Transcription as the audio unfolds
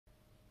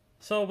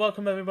So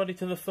welcome everybody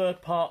to the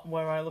third part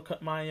where I look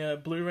at my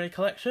Blu-ray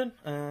collection,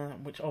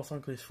 which also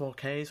includes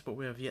 4Ks, but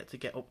we have yet to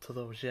get up to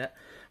those yet.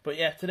 But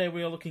yeah, today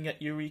we are looking at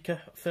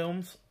Eureka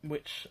films,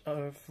 which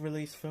have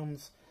released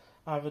films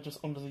either just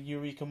under the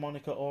Eureka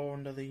moniker or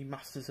under the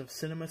Masters of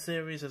Cinema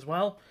series as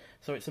well.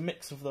 So it's a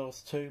mix of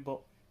those two, but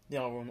they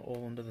are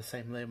all under the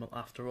same label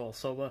after all.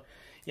 So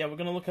yeah, we're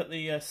going to look at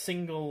the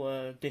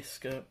single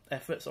disc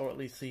efforts, or at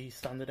least the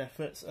standard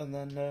efforts, and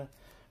then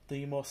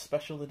the more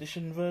special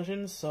edition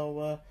versions.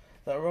 So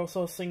that are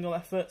also single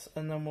efforts,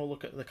 and then we'll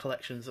look at the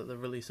collections that they've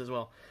released as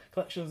well.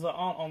 Collections that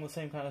aren't on the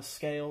same kind of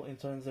scale in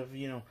terms of,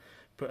 you know,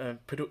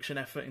 production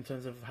effort, in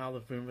terms of how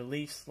they've been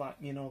released, like,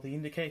 you know, the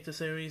Indicator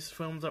series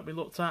films that we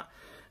looked at,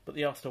 but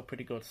they are still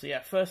pretty good. So yeah,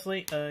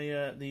 firstly,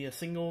 the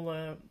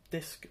single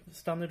disc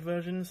standard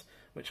versions,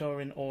 which are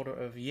in order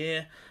of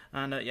year,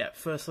 and yeah,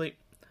 firstly,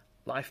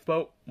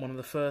 Lifeboat, one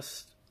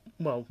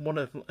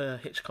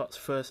of Hitchcock's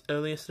first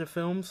earliest of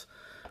films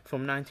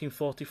from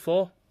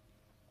 1944.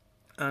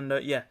 And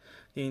yeah,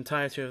 the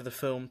entirety of the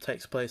film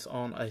takes place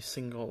on a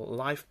single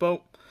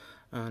lifeboat,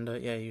 and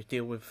yeah, you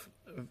deal with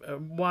a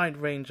wide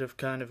range of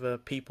kind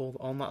of people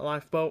on that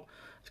lifeboat.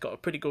 It's got a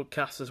pretty good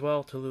cast as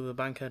well. Tallulah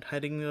Bankhead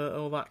heading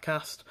all that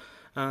cast,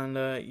 and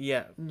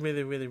yeah,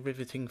 really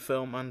riveting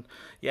film. And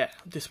yeah,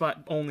 despite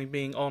only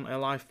being on a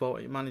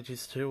lifeboat, it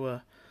manages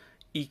to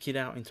eke it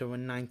out into a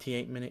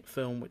 98-minute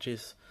film, which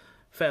is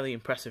fairly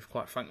impressive,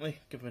 quite frankly,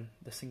 given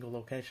the single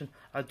location.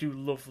 I do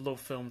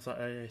love films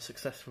that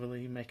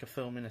successfully make a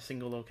film in a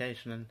single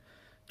location and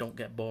don't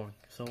get boring.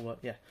 So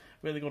yeah,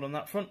 really good on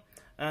that front.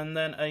 And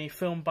then a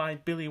film by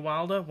Billy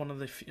Wilder, one of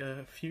the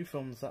few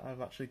films that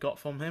I've actually got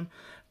from him,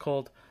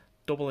 called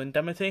Double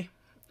Indemnity.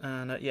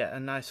 And yeah, a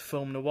nice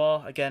film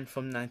noir, again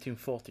from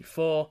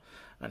 1944,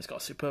 and it's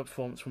got a superb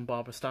performance from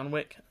Barbara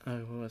Stanwyck,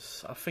 who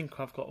I think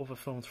I've got other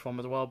films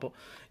from as well, but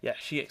yeah,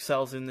 she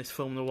excels in this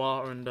film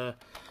noir, and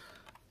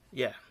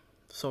yeah,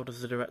 so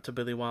does the director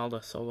Billy Wilder.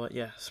 So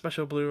yeah,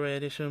 special Blu-ray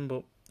edition,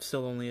 but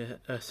still only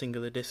a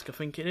singular disc, I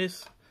think it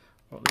is.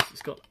 Or at least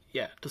it's got,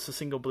 yeah, just a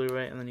single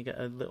Blu-ray, and then you get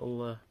a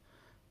little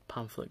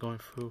pamphlet going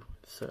through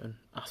certain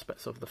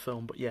aspects of the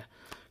film. But yeah,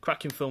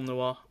 cracking film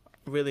noir.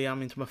 Really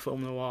am into my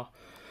film noir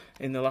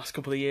in the last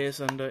couple of years,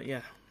 and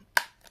yeah,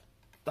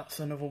 that's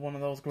another one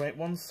of those great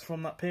ones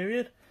from that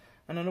period.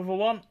 And another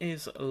one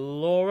is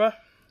Laura,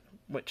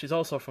 which is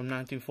also from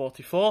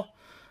 1944.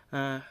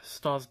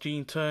 Stars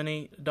Gene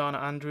Tierney, Dana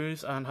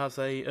Andrews, and has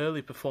a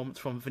early performance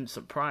from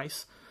Vincent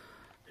Price,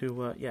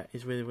 who yeah,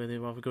 is really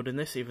rather good in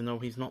this, even though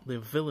he's not the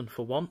villain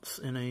for once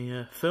in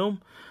a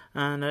film.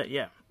 And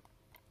yeah,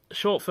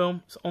 short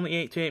film. It's only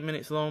 88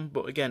 minutes long,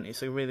 but again,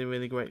 it's a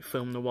really great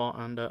film noir.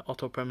 And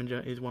Otto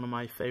Preminger is one of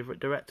my favourite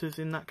directors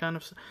in that kind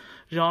of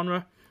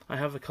genre. I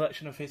have a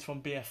collection of his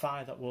from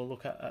BFI that we'll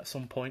look at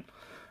some point,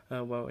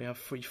 where we have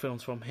 3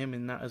 films from him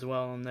in that as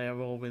well, and they are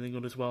all really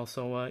good as well.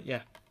 So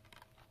yeah.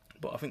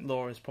 But I think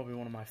Laura is probably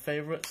one of my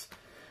favourites.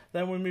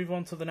 Then we move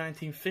on to the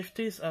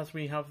 1950s, as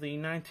we have the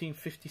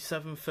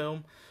 1957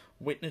 film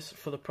Witness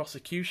for the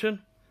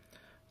Prosecution,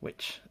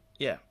 which,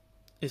 yeah,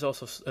 is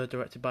also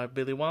directed by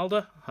Billy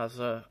Wilder, has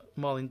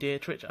Marlene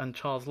Dietrich and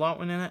Charles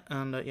Laughton in it,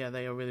 and yeah,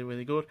 they are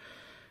really good.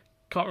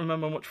 Can't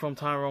remember much from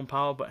Tyrone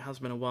Power, but it has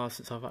been a while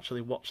since I've actually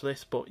watched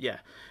this. But yeah,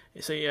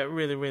 it's a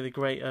really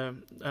great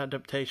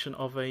adaptation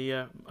of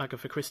a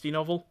Agatha Christie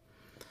novel,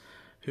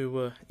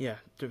 who yeah,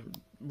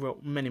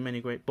 wrote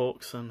many great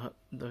books, and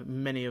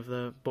many of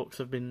the books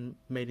have been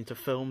made into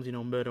films, you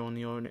know, Murder on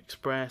the Orient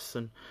Express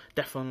and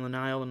Death on the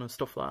Nile and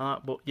stuff like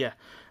that. But yeah,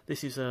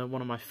 this is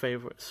one of my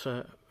favourites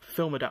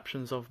film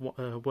adaptations of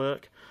her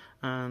work,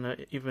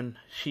 and even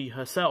she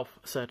herself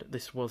said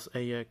this was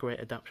a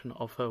great adaptation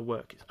of her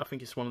work. I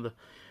think it's one of the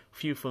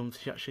few films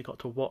she actually got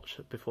to watch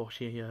before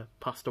she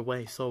passed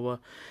away. So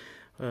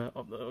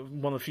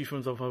one of the few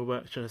films of her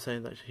work, should I say,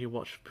 that she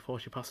watched before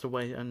she passed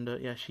away, and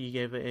yeah, she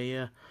gave it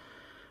a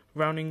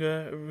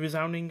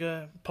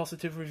resounding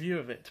positive review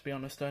of it, to be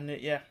honest. And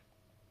yeah,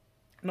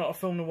 not a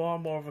film noir,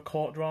 more of a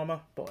court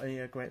drama, but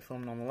a great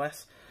film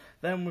nonetheless.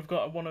 Then we've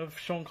got one of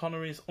Sean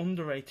Connery's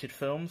underrated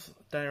films,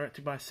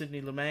 directed by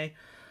Sidney Lumet,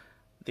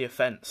 The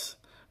Offence.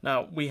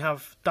 Now, we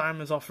have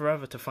Diamonds Are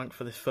Forever to thank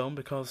for this film,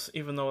 because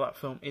even though that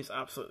film is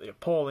absolutely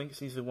appalling,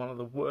 it's easily one of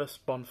the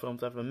worst Bond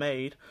films ever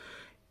made,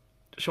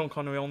 Sean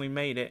Connery only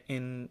made it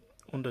in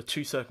under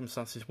 2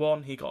 circumstances.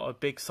 One, he got a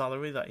big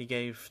salary that he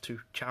gave to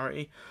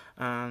charity,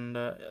 and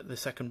the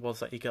second was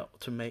that he got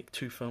to make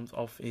 2 films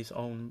of his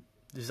own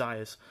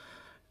desires.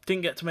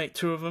 Didn't get to make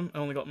 2 of them,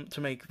 only got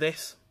to make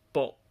this,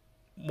 but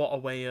what a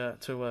way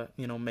to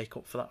you know, make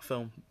up for that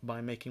film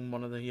by making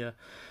one of the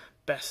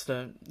best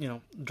you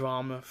know,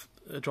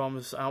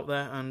 dramas out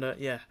there. And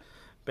yeah,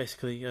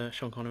 basically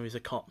Sean Connery is a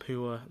cop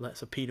who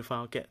lets a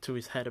paedophile get to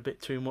his head a bit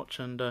too much,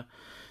 and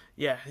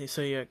yeah, it's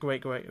a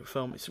great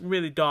film. It's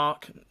really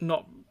dark,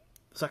 not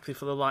exactly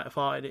for the light of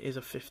heart. It is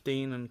a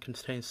 15 and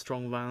contains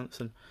strong violence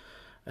and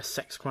a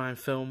sex crime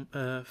film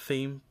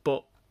theme,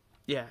 but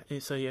yeah,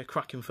 it's a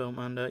cracking film,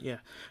 and yeah,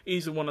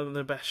 he's one of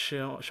the best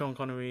Sean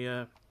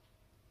Connery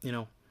you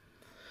know,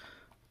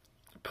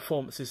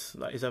 performances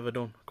that he's ever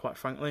done, quite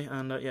frankly.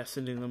 And yeah,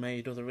 Sidney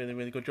Lumet does a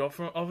really good job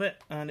of it,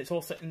 and it's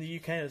all set in the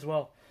UK as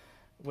well,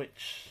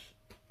 which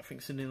I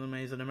think Sidney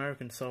Lumet is an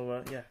American,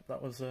 so yeah,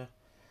 that was a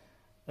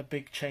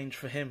big change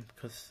for him,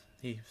 because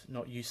he's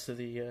not used to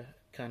the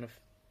kind of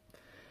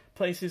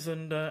places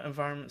and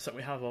environments that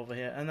we have over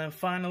here. And then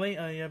finally,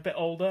 a bit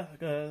older,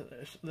 the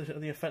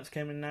effects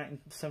came in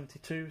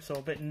 1972, so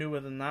a bit newer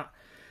than that,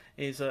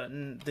 is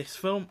this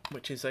film,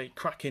 which is a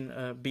cracking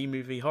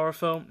B-movie horror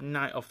film,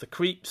 Night of the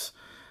Creeps,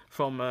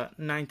 from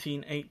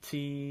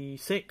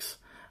 1986.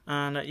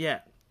 And yeah,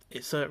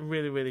 it's a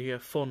really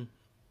fun,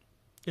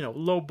 you know,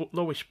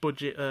 lowish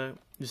budget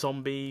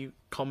zombie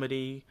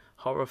comedy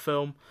horror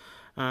film.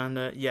 And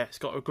yeah, it's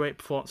got a great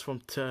performance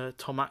from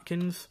Tom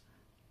Atkins,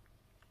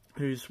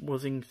 who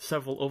was in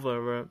several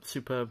other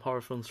superb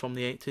horror films from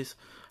the 80s,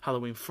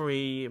 Halloween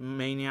 3,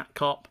 Maniac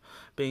Cop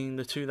being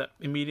the two that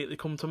immediately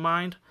come to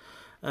mind.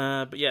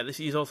 But yeah,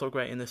 he's also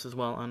great in this as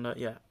well. And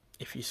yeah,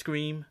 if you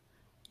scream,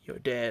 you're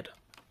dead.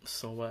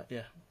 So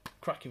yeah,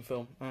 cracking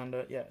film. And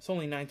yeah, it's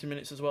only 90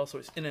 minutes as well, so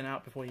it's in and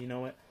out before you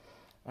know it.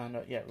 And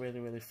yeah,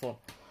 really fun.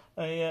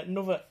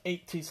 Another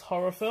 80s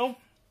horror film,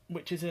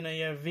 which is in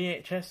a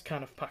VHS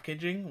kind of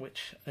packaging,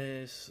 which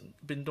has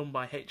been done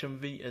by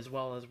HMV as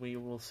well, as we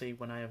will see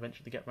when I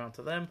eventually get round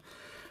to them,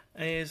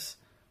 is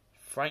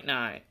Fright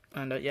Night.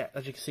 And yeah,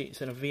 as you can see,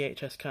 it's in a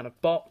VHS kind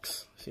of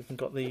box. So you've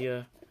got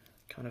the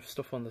kind of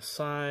stuff on the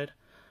side,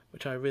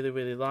 which I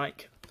really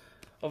like.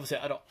 Obviously,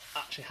 I don't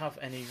actually have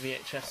any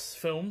VHS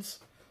films,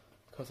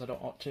 because I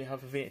don't actually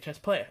have a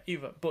VHS player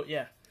either. But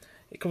yeah,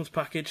 it comes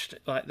packaged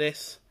like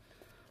this.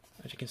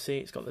 As you can see,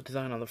 it's got the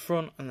design on the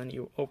front, and then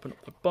you open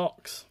up the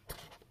box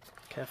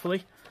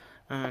carefully,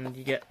 and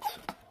you get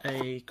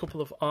a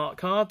couple of art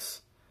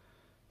cards.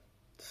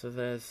 So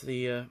there's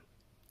the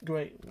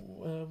great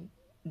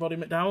Roddy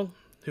McDowall,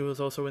 who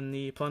was also in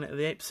the Planet of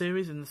the Apes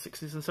series in the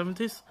 60s and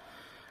 70s.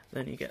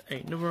 Then you get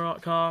another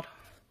art card,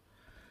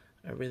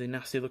 a really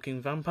nasty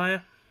looking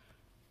vampire.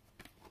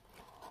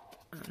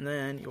 And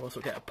then you also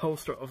get a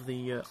poster of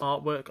the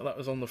artwork that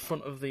was on the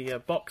front of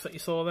the box that you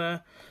saw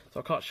there. So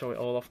I can't show it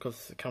all off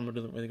because the camera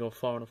doesn't really go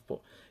far enough.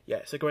 But yeah,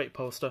 it's a great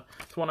poster.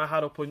 It's one I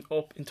had up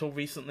until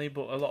recently,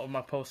 but a lot of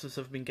my posters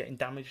have been getting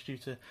damaged due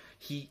to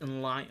heat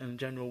and light and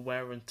general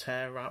wear and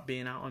tear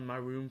being out in my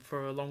room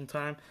for a long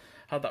time.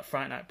 I had that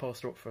Fright Night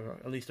poster up for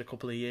at least a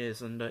couple of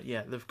years, and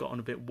yeah, they've gotten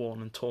a bit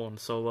worn and torn.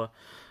 So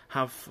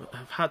have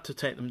had to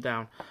take them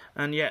down.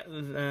 And yeah,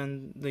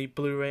 and the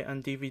Blu-ray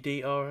and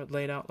DVD are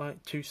laid out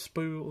like two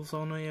spools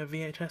on a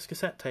VHS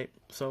cassette tape.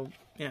 So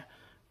yeah,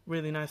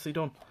 really nicely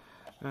done.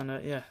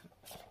 And yeah,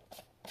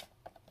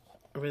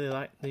 I really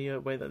like the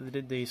way that they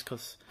did these,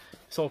 because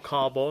it's all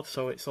cardboard,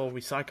 so it's all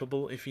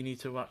recyclable if you need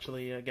to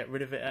actually get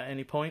rid of it at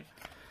any point.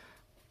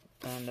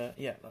 And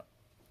yeah,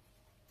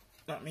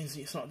 that means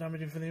it's not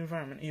damaging for the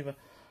environment either.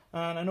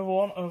 And another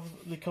one of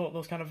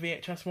those kind of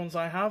VHS ones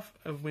I have,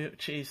 of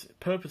which is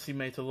purposely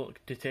made to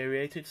look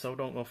deteriorated, so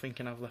don't go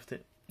thinking I've left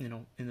it, you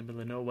know, in the middle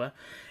of nowhere,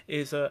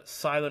 is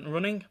Silent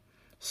Running.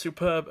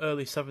 Superb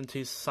early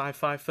 70s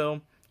sci-fi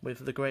film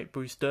with the great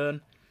Bruce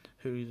Dern,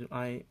 who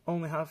I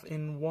only have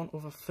in one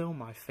other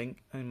film, I think,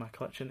 in my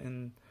collection,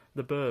 in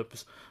The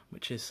Burbs,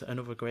 which is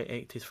another great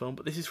 80s film.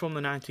 But this is from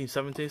the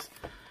 1970s.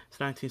 It's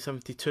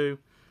 1972.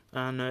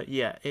 And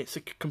yeah, it's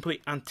a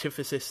complete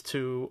antithesis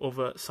to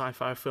other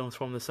sci-fi films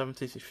from the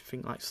 70s. If you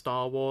think like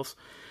Star Wars,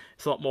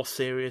 it's a lot more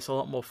serious, a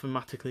lot more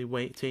thematically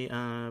weighty,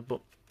 but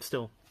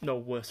still no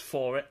worse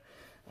for it.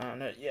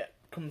 And yeah,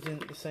 comes in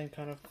the same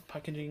kind of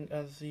packaging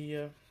as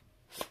the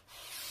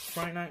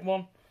Fright Night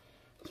one.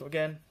 So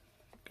again,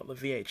 got the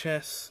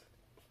VHS,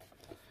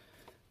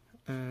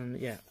 and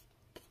yeah,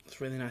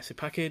 it's really nicely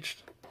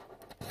packaged.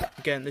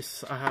 Again,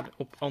 this I had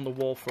up on the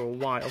wall for a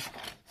while,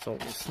 so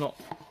it's not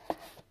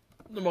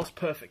the most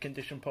perfect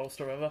condition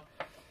poster ever,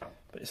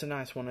 but it's a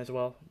nice one as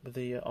well, with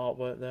the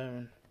artwork there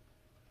and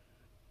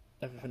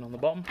everything on the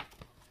bottom.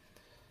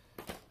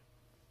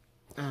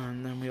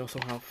 And then we also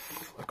have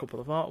a couple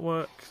of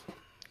artwork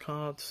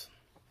cards.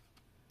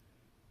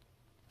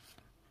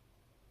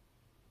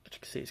 As you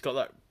can see, it's got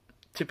that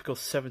typical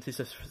 70s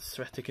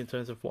aesthetic in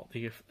terms of what they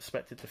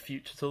expected the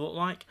future to look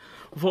like.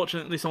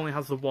 Unfortunately, this only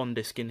has the one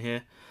disc in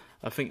here.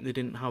 I think they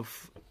didn't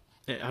have...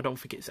 I don't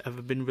think it's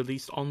ever been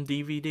released on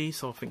DVD,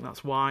 so I think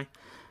that's why.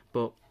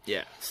 But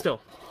yeah, still,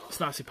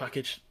 it's nicely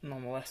packaged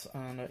nonetheless.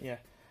 And yeah,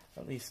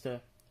 at least,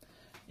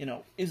 you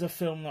know, is a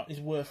film that is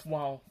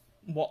worthwhile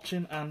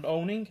watching and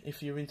owning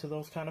if you're into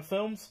those kind of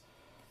films.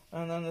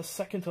 And then the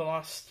second to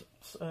last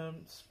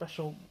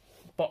special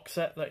box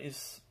set that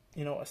is,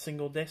 you know, a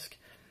single disc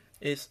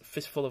is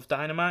Fistful of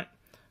Dynamite,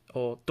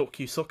 or Duck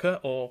You Sucker,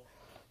 or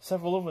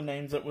several other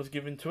names that was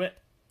given to it,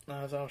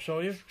 as I'll show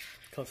you,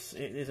 because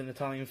it is an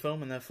Italian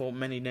film and therefore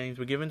many names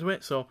were given to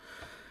it. So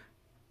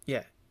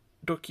yeah,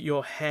 Duck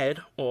Your Head,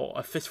 or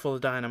A Fistful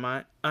of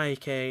Dynamite,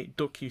 aka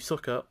Duck You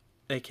Sucker,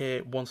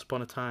 aka Once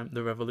Upon a Time,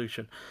 The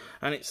Revolution.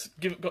 And it's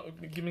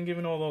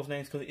given all those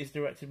names because it is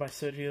directed by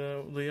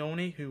Sergio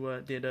Leone,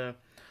 who did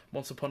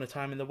Once Upon a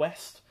Time in the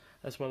West,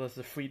 as well as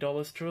the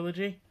 $3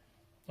 trilogy,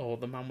 or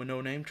the Man with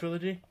No Name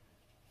trilogy.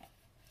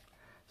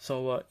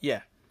 So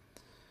yeah,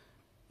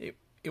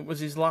 it was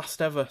his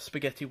last ever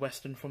spaghetti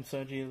western from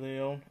Sergio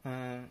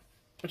Leone,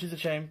 which is a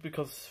shame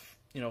because,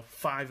 you know,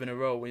 5 in a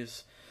row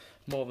is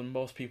more than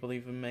most people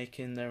even make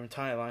in their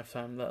entire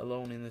lifetime, let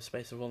alone in the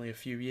space of only a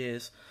few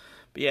years.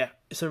 But yeah,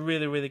 it's a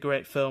really, really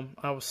great film.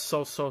 I was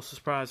so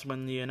surprised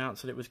when they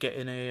announced that it was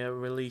getting a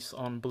release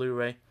on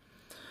Blu-ray,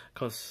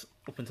 because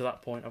up until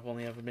that point I've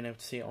only ever been able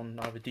to see it on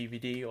either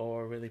DVD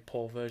or a really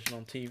poor version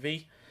on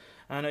TV.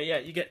 And yeah,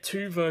 you get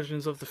 2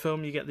 versions of the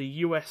film. You get the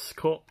US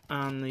cut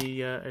and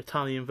the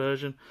Italian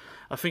version.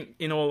 I think,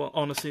 in all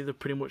honesty, they're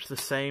pretty much the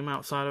same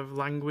outside of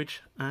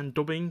language and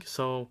dubbing.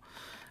 So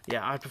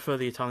yeah, I prefer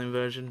the Italian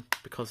version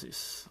because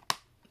it's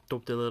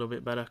dubbed a little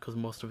bit better, because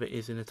most of it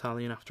is in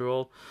Italian after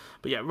all.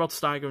 But yeah, Rod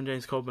Steiger and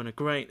James Coburn are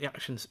great. The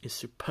action is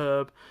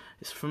superb.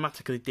 It's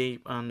thematically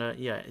deep, and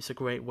yeah, it's a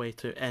great way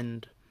to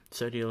end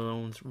Sergio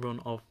Leone's run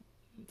of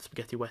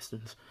spaghetti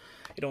westerns.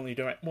 He'd only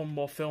direct one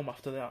more film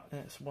after that.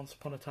 It's Once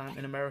Upon a Time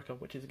in America,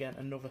 which is again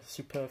another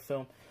superb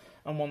film,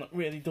 and one that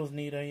really does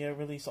need a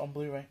release on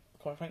Blu-ray,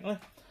 quite frankly.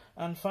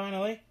 And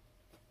finally,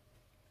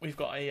 we've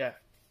got a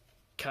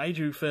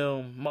kaiju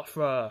film,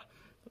 Mothra.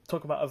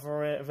 Talk about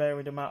a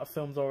varied amount of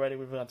films already.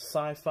 We've had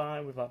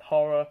sci-fi, we've had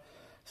horror,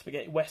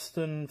 spaghetti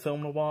western,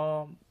 film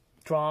noir,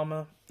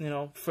 drama, you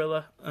know,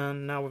 thriller,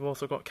 and now we've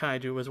also got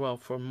kaiju as well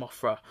from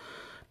Mothra.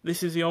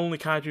 This is the only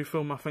kaiju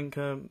film I think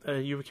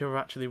Eureka have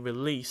actually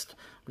released,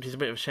 which is a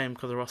bit of a shame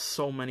because there are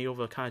so many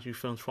other kaiju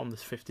films from the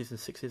 50s and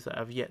 60s that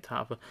have yet to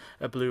have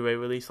a Blu-ray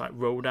release, like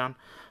Rodan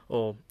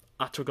or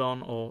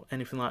Atragon or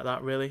anything like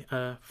that, really.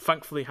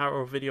 Thankfully,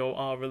 Harrow Video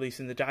are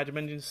releasing the Giant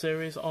Dimension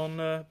series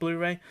on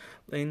Blu-ray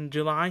in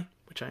July,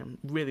 which I'm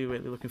really,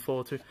 really looking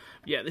forward to.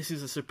 But yeah, this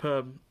is a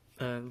superb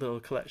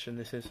little collection,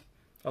 this is.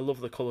 I love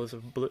the colours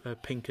of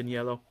pink and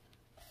yellow.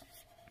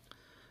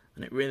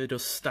 And it really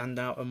does stand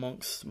out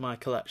amongst my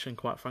collection,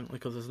 quite frankly,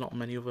 because there's not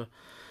many other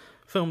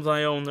films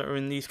I own that are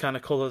in these kind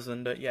of colours.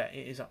 And yeah,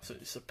 it is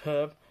absolutely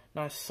superb.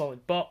 Nice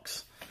solid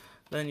box.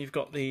 Then you've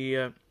got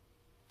the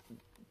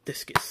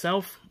disc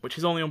itself, which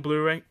is only on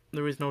Blu-ray.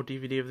 There is no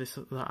DVD of this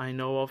that I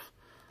know of,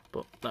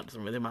 but that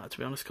doesn't really matter, to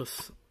be honest,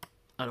 because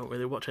I don't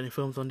really watch any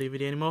films on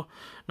DVD anymore.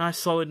 Nice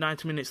solid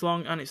 90 minutes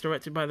long, and it's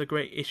directed by the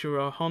great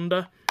Ishiro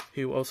Honda,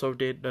 who also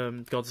did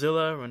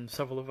Godzilla and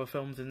several other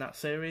films in that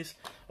series.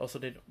 Also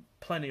did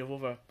plenty of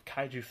other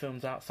kaiju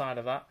films outside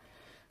of that,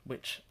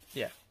 which,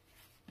 yeah,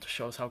 just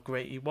shows how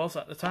great he was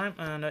at the time.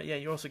 And yeah,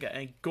 you also get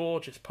a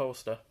gorgeous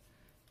poster,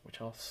 which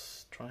I'll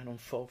try and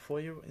unfold for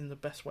you in the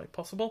best way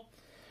possible.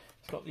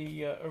 It's got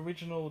the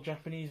original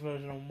Japanese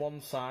version on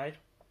one side,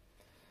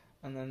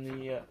 and then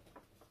the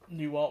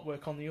new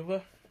artwork on the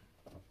other.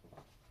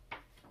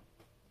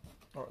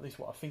 Or at least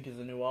what I think is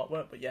the new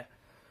artwork, but yeah.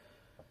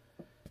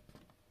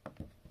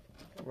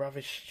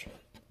 Ravished.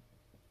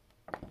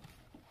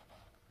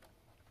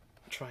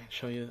 Try and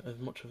show you as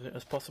much of it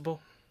as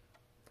possible.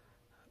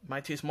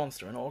 Mightiest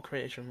monster in all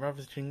creation,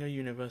 ravaging a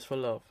universe for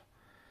love.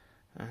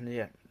 And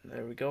yeah,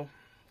 there we go.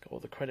 Got all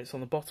the credits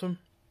on the bottom.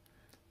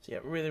 So yeah,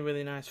 really,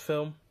 really nice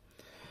film.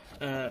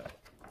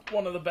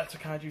 One of the better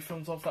kaiju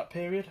films of that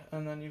period.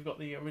 And then you've got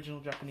the original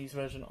Japanese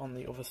version on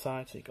the other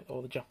side. So you've got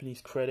all the Japanese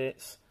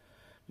credits.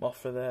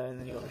 Mothra there, and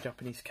then you've got the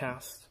Japanese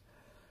cast.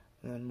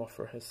 And then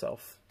Mothra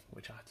herself,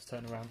 which I had to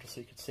turn around just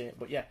so you could see it.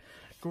 But yeah,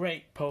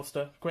 great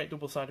poster, great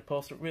double-sided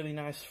poster, really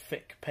nice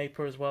thick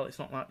paper as well. It's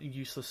not that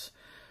useless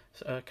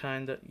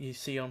kind that you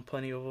see on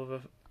plenty of other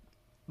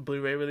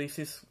Blu-ray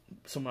releases,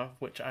 some of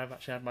which I've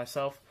actually had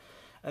myself.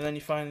 And then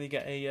you finally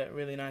get a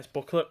really nice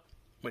booklet,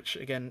 which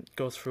again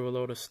goes through a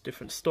load of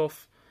different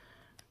stuff.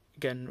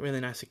 Again, really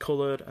nicely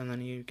coloured, and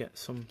then you get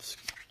some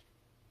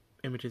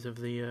images of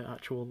the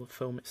actual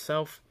film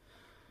itself.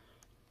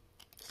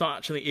 It's not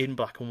actually in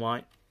black and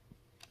white,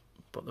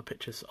 but the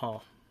pictures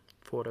are,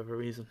 for whatever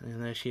reason.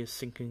 And there she is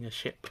sinking a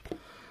ship.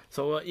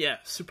 So yeah,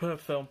 superb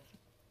film.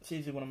 It's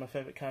easily one of my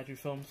favourite kaiju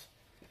films.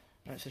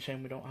 And it's a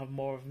shame we don't have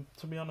more of them,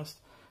 to be honest.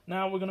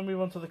 Now we're going to move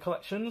on to the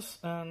collections.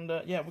 And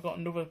yeah, we've got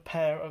another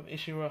pair of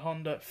Ishiro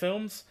Honda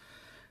films.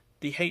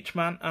 The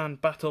H-Man and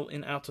Battle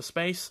in Outer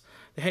Space.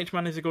 The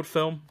H-Man is a good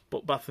film,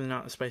 but Battle in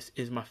Outer Space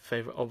is my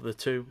favourite of the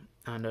two.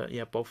 And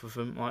yeah, both of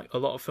them, like a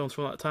lot of films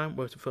from that time,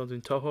 were filmed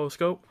in Toho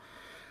Scope.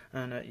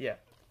 And yeah,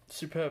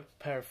 superb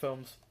pair of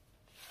films.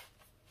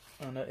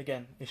 And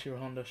again, Ishiro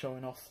Honda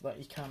showing off that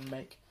he can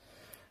make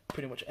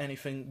pretty much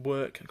anything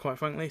work, quite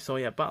frankly. So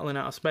yeah, Battle in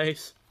Outer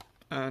Space,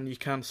 and you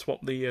can swap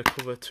the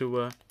cover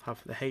to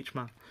have the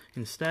H-Man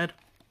instead.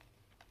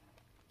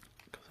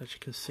 Because as you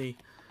can see,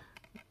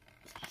 you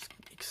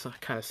can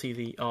kind of see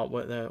the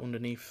artwork there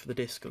underneath the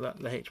disc that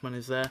the H-Man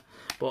is there.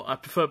 But I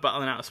prefer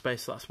Battle in Outer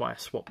Space, so that's why I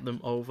swapped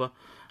them over.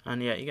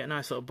 And yeah, you get a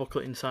nice little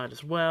booklet inside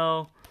as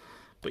well.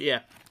 But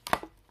yeah,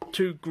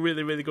 two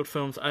really, really good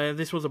films.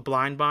 This was a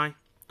blind buy.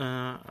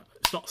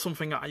 It's not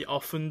something I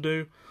often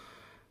do,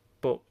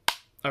 but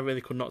I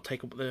really could not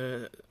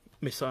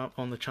miss out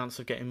on the chance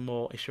of getting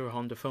more Ishiro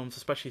Honda films,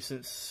 especially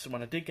since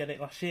when I did get it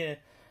last year,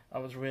 I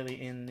was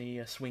really in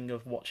the swing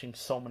of watching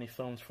so many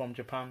films from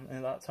Japan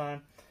at that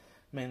time.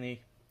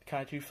 mainly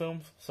kaiju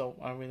films, so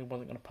I really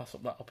wasn't going to pass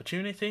up that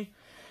opportunity.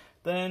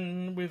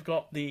 Then we've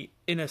got the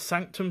Inner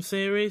Sanctum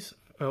series,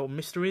 or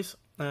Mysteries,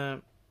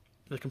 the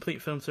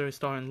complete film series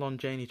starring Lon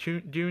Chaney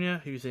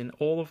Jr., who's in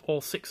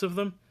all 6 of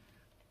them.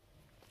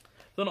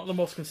 They're not the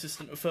most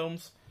consistent of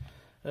films,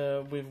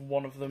 with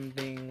one of them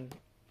being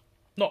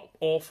not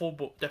awful,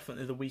 but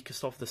definitely the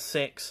weakest of the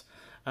 6.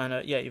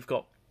 And yeah, you've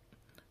got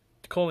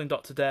Calling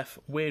Dr. Death,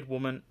 Weird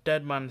Woman,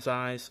 Dead Man's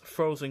Eyes,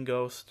 Frozen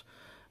Ghost,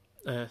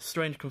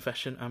 Strange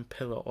Confession, and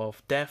Pillar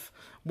of Death.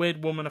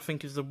 Weird Woman, I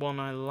think, is the one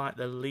I like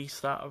the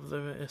least out of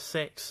the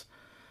 6.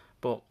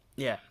 But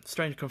yeah,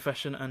 Strange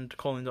Confession and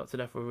Calling Dr.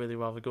 Death were really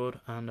rather good,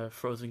 and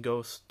Frozen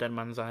Ghost, Dead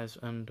Man's Eyes,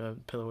 and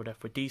Pillar of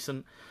Death were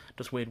decent.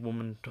 Just Weird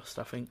Woman,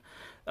 I think.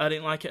 I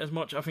didn't like it as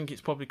much. I think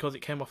it's probably because it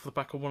came off the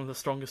back of one of the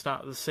strongest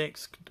out of the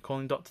 6,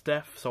 Calling Dr.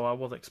 Death, so I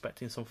was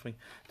expecting something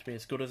to be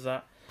as good as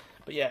that.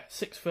 But yeah,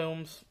 6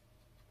 films,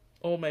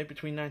 all made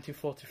between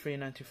 1943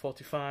 and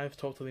 1945,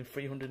 totaling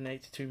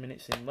 382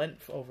 minutes in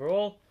length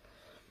overall.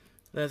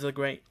 There's a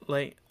great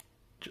late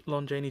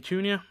Lon Chaney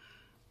Jr.,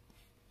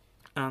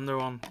 and they're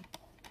on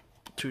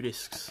 2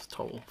 discs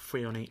total,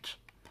 3 on each.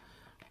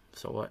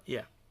 So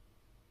yeah,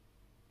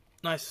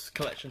 nice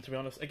collection, to be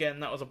honest. Again,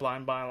 that was a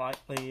blind buy, like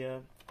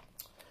the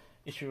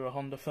Ishiro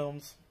Honda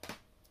films,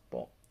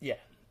 but yeah,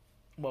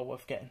 well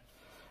worth getting.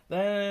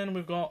 Then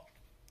we've got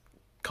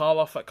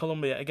Karloff at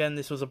Columbia. Again,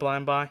 this was a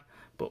blind buy,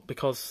 but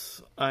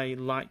because I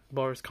like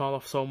Boris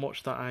Karloff so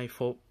much that I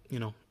thought, you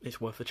know, it's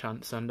worth a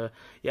chance. And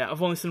yeah,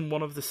 I've only seen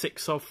one of the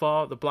 6 so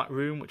far, The Black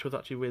Room, which was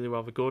actually really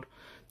rather good.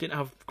 Didn't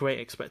have great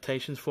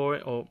expectations for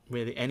it, or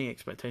really any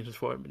expectations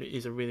for it, but it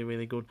is a really,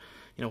 really good,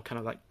 you know, kind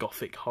of like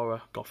gothic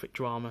horror, gothic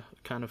drama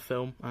kind of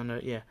film.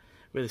 And yeah,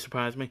 really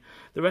surprised me.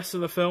 The rest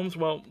of the films,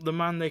 well, The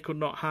Man They Could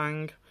Not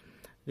Hang,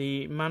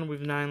 The Man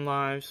with 9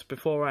 Lives,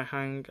 Before I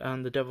Hang,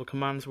 and The Devil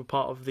Commands were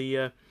part of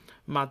the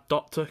Mad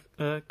Doctor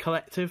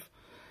collective.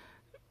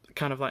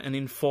 Kind of like an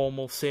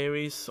informal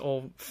series,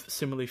 all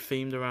similarly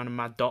themed around a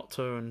Mad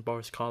Doctor, and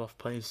Boris Karloff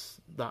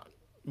plays that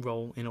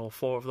role in all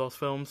 4 of those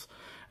films.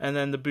 And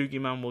then The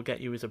Boogeyman Will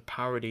Get You is a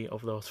parody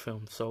of those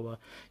films. So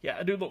yeah,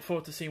 I do look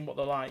forward to seeing what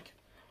they're like.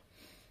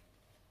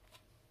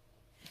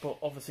 But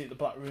obviously The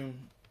Black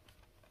Room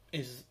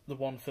is the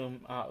one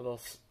film out of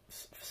those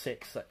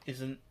 6 that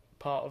isn't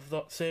part of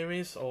that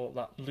series, or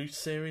that loose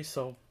series,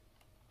 so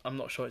I'm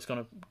not sure it's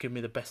going to give me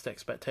the best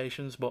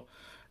expectations. But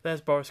there's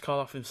Boris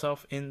Karloff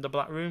himself in The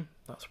Black Room.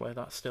 That's where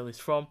that still is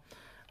from.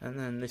 And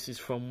then this is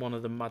from one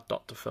of the Mad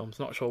Doctor films.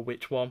 Not sure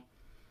which one,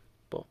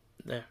 but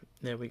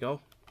there we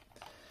go.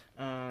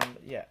 And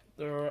yeah,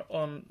 they're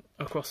on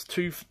across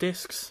 2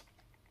 discs.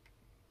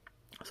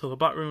 So The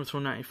Black Room was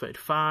from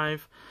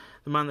 1935.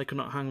 The Man They Could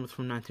Not Hang was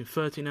from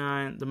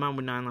 1939. The Man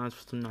with 9 Lives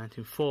was from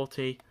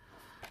 1940.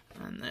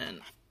 And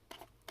then,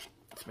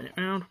 spin it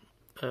around.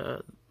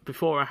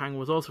 Before I Hang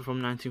was also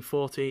from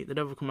 1940. The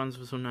Devil Commands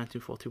was from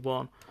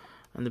 1941.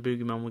 And The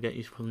Boogeyman Will Get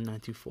You from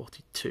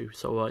 1942.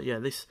 So yeah,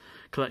 this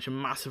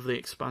collection massively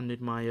expanded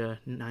my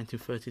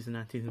 1930s and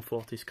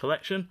 1940s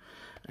collection.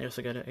 I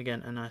also get,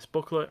 again, a nice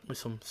booklet with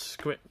some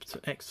script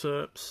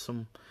excerpts,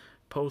 some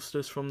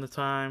posters from the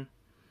time,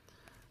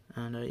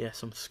 and yeah,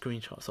 some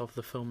screenshots of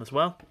the film as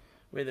well.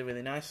 Really,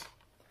 really nice.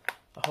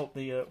 I hope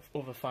the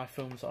other 5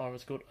 films are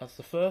as good as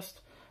the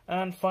first.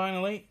 And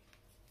finally,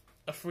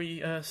 a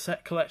free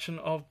set collection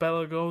of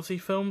Bela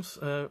Lugosi films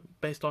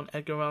based on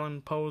Edgar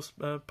Allan Poe's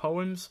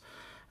poems.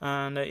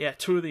 And yeah,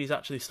 2 of these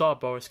actually star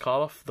Boris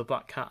Karloff, The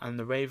Black Cat and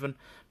The Raven,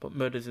 but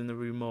Murders in the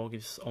Rue Morgue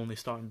is only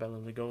starring Bela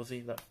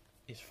Lugosi, that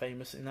is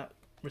famous in that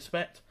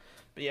respect.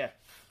 But yeah,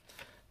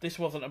 this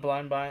wasn't a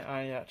blind buy.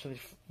 I actually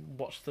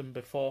watched them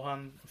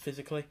beforehand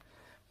physically.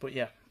 But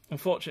yeah,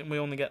 unfortunately we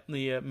only get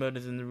the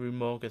Murders in the Rue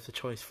Morgue as a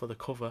choice for the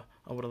cover.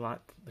 I would have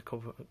liked the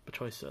cover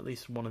choice, at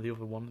least one of the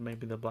other ones,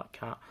 maybe The Black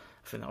Cat.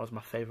 I think that was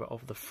my favourite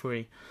of the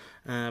 3.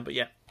 But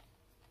yeah,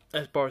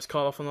 there's Boris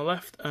Karloff on the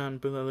left and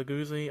Bela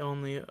Lugosi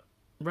on the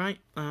right.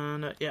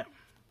 And yeah,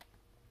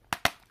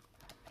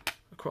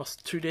 across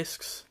 2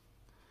 discs,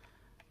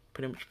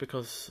 pretty much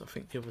because I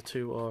think the other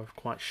 2 are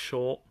quite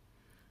short,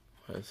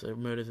 whereas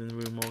Murders in the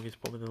Rue Morgue is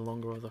probably the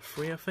longer of the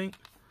 3, I think.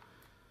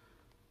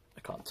 I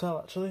can't tell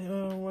actually.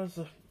 Where's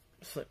the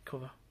slip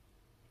cover?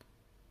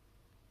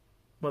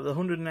 Well, the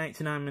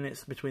 189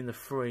 minutes between the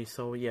 3,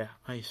 so yeah,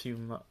 I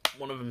assume that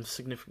one of them is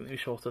significantly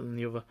shorter than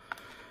the other.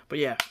 But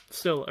yeah,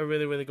 still a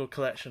really, really good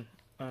collection,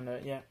 and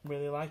yeah,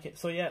 really like it.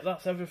 So yeah,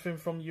 that's everything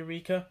from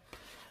Eureka.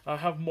 I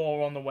have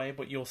more on the way,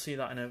 but you'll see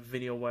that in a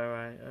video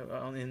where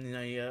in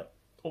a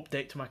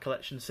update to my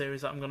collection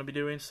series that I'm going to be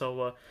doing.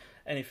 So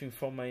anything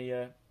from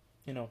a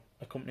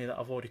a company that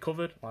I've already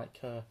covered,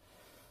 like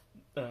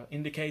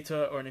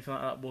Indicator or anything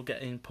like that, will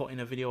get put in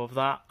a video of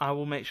that. I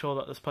will make sure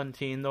that there's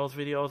plenty in those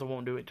videos. I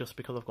won't do it just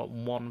because I've got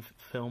one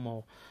film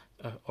or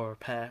a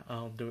pair.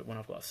 I'll do it when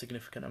I've got a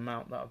significant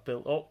amount that I've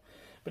built up.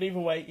 But either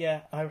way,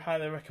 yeah, I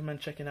highly recommend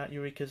checking out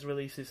Eureka's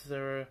releases.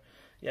 There are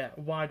a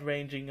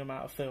wide-ranging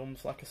amount of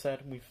films. Like I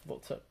said, we've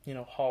looked at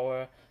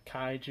horror,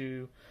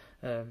 kaiju,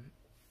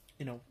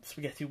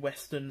 spaghetti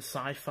western,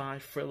 sci-fi,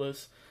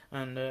 thrillers,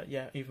 and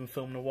yeah, even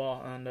film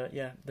noir, and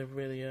yeah, they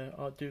really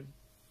do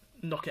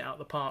knock it out of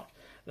the park.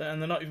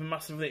 And they're not even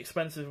massively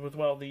expensive as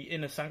well. The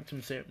Inner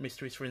Sanctum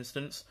mysteries, for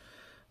instance,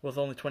 was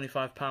only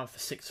 £25 for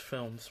 6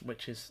 films,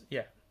 which is,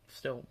 yeah,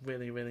 still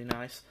really, really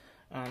nice.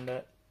 And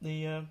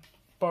the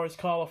Boris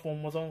Karloff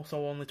one was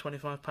also only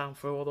 £25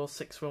 for all those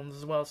 6 films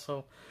as well.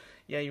 So,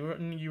 yeah, you're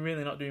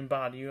really not doing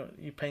bad. You're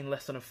paying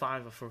less than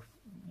 £5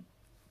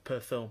 per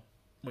film,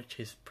 which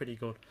is pretty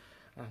good.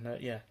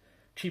 And yeah,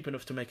 cheap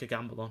enough to make a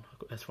gamble on,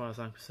 as far as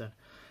I'm concerned.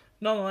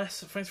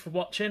 Nonetheless, thanks for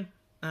watching,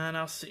 and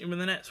I'll see you in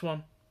the next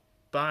one.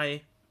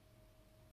 Bye.